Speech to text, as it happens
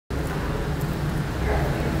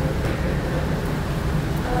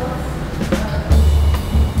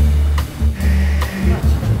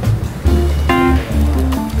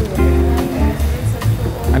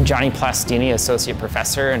Johnny Plastini, Associate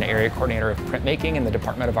Professor and Area Coordinator of Printmaking in the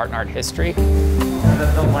Department of Art and Art History.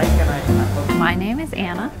 My name is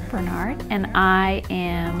Anna Bernhard, and I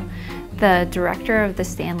am the Director of the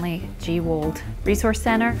Stanley G. Wold Resource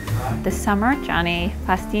Center. This summer, Johnny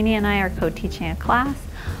Plastini and I are co-teaching a class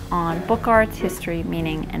on book arts, history,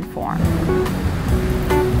 meaning, and form.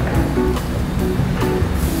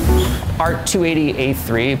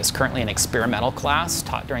 ART280A3 is currently an experimental class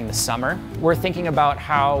taught during the summer. We're thinking about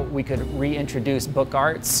how we could reintroduce book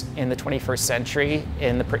arts in the 21st century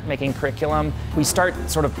in the printmaking curriculum. We start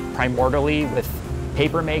sort of primordially with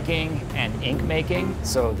paper making and ink making,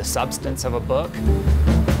 so the substance of a book.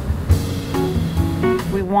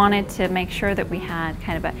 We wanted to make sure that we had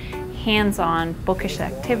kind of a hands-on bookish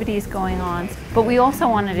activities going on, but we also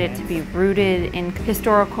wanted it to be rooted in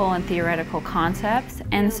historical and theoretical concepts,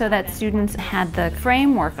 and so that students had the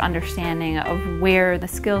framework understanding of where the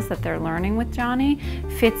skills that they're learning with Johnny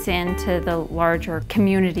fits into the larger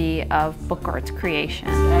community of book arts creation.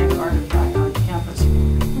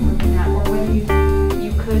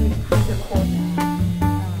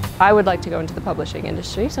 I would like to go into the publishing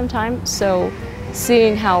industry sometime, so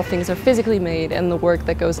seeing how things are physically made and the work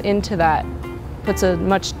that goes into that puts a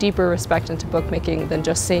much deeper respect into bookmaking than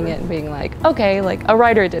just seeing it and being like, okay, like a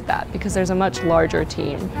writer did that, because there's a much larger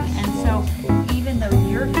team. And so even though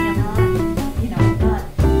you're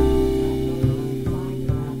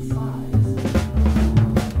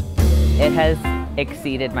it has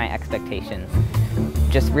exceeded my expectations.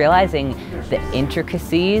 Just realizing the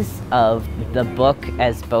intricacies of the book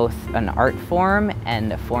as both an art form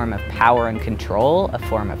and a form of power and control, a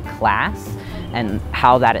form of class, and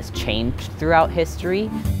how that has changed throughout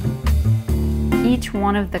history. Each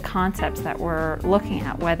one of the concepts that we're looking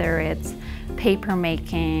at, whether it's paper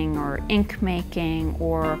making or ink making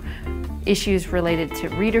or issues related to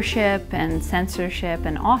readership and censorship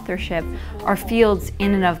and authorship, are fields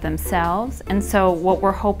in and of themselves. And so what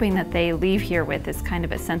we're hoping that they leave here with is kind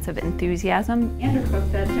of a sense of enthusiasm.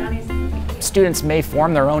 Students may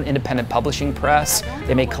form their own independent publishing press.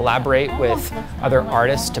 They may collaborate with other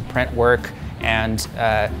artists to print work and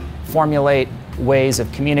formulate ways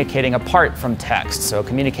of communicating apart from text, so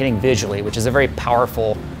communicating visually, which is a very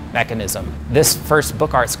powerful mechanism. This first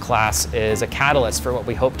book arts class is a catalyst for what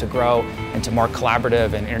we hope to grow into more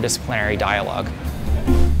collaborative and interdisciplinary dialogue.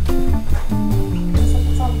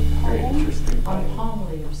 Very interesting.